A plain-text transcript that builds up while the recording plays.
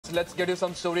Let's get you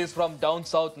some stories from down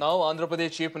south now. Andhra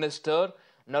Pradesh Chief Minister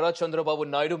Chandrababu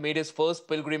Naidu made his first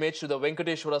pilgrimage to the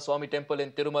Venkateshwara Swami temple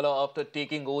in Tirumala after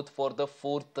taking oath for the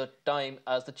fourth time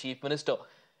as the Chief Minister.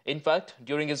 In fact,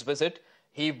 during his visit,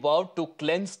 he vowed to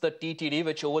cleanse the TTD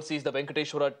which oversees the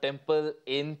Venkateshwara temple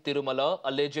in Tirumala,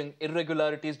 alleging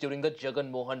irregularities during the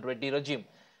Jagan Mohan Reddy regime.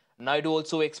 Naidu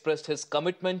also expressed his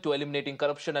commitment to eliminating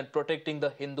corruption and protecting the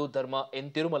Hindu Dharma in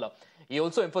Tirumala. He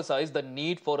also emphasized the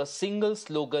need for a single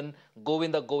slogan,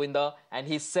 Govinda, Govinda, and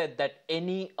he said that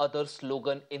any other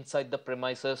slogan inside the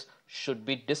premises should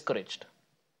be discouraged.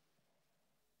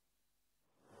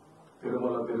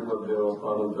 Tirumala Tirupati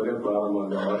Devasthanamtone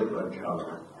ప్రారంభంగా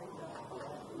ప్రఖ్యాతం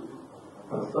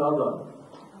ప్రసాద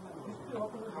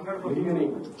దీని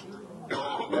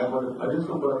లేకపోతే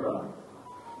పరిశుభ్రత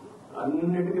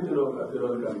అన్నిటికీ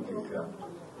తిరోగమనం చేశారు.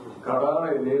 కడాన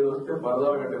నేను వస్తే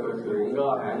పరదాలు కట్టేసి ఇంకా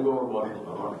హ్యాంగ్ ఓవర్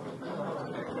పోతున్నాం.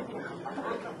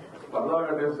 పరదాలు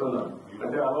కట్టేస్తున్నారు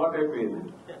అంటే అలవాటైపోయింది.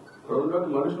 రెండోది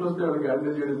మనుషులు వస్తే వాళ్ళకి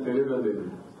హ్యాండిల్ చేయడం తెలియదు.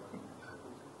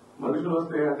 మనుషులు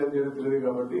వస్తే హ్యాండిల్ చేయడం తెలియదు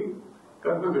కాబట్టి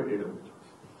కర్ఫ్యూ పెట్టేయడం.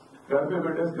 కర్ఫ్యూ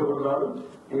పెట్టేస్తే ఎవరు రాదు,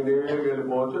 ఇంక నేనే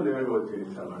వెళ్ళిపోవచ్చు, నేనే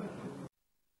వచ్చేసాను.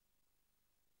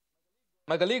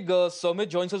 My colleague Somit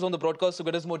joins us on the broadcast to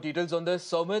get us more details on this.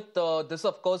 Somit, this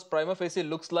of course prima facie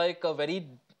looks like a very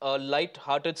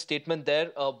light-hearted statement there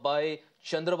by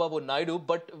Chandrababu Naidu,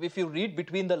 but if you read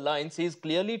between the lines, he is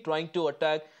clearly trying to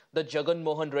attack the Jagan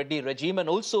Mohan Reddy regime, and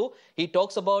also he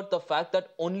talks about the fact that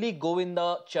only Govinda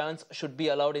chants should be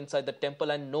allowed inside the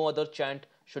temple and no other chant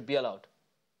should be allowed.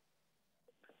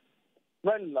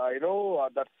 Well,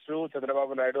 that's true.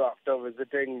 Chandrababu Naidu, after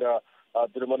visiting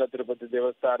Tirumala Tirupati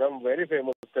Devasthanam, very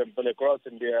famous temple across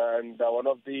India, and one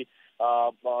of the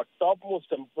topmost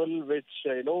temple, which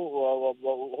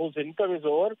whose income is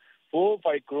over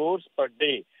 4-5 crores per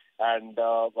day, and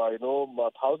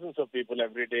thousands of people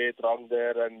every day throng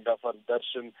there and for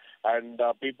darshan, and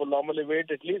people normally wait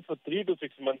at least for 3 to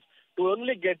 6 months to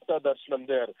only get darshanam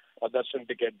there, a darshan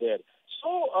ticket there.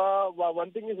 So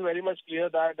one thing is very much clear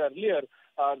that earlier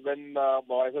when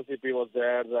YSRCP was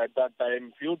there at that time,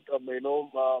 few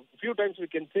times we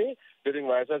can say during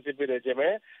YSRCP regime,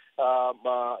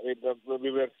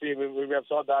 we have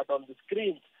saw that on the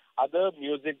screens. Other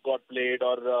music got played,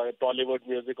 or Tollywood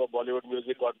music or Bollywood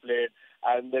music got played,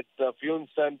 and at few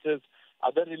instances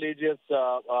other religious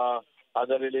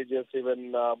even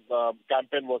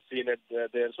campaign was seen at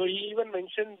there. So he even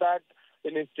mentioned that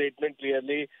in his statement,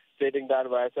 clearly stating that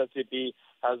YSRCP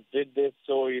has did this,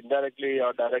 so indirectly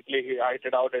or directly he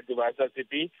hited out at the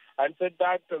YSRCP and said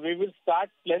that we will start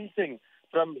cleansing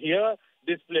from here,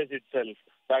 this place itself.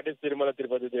 That is Tirumala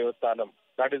Tirupati Devasthanam.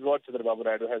 That is what Chandrababu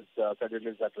Naidu has said in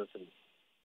his address.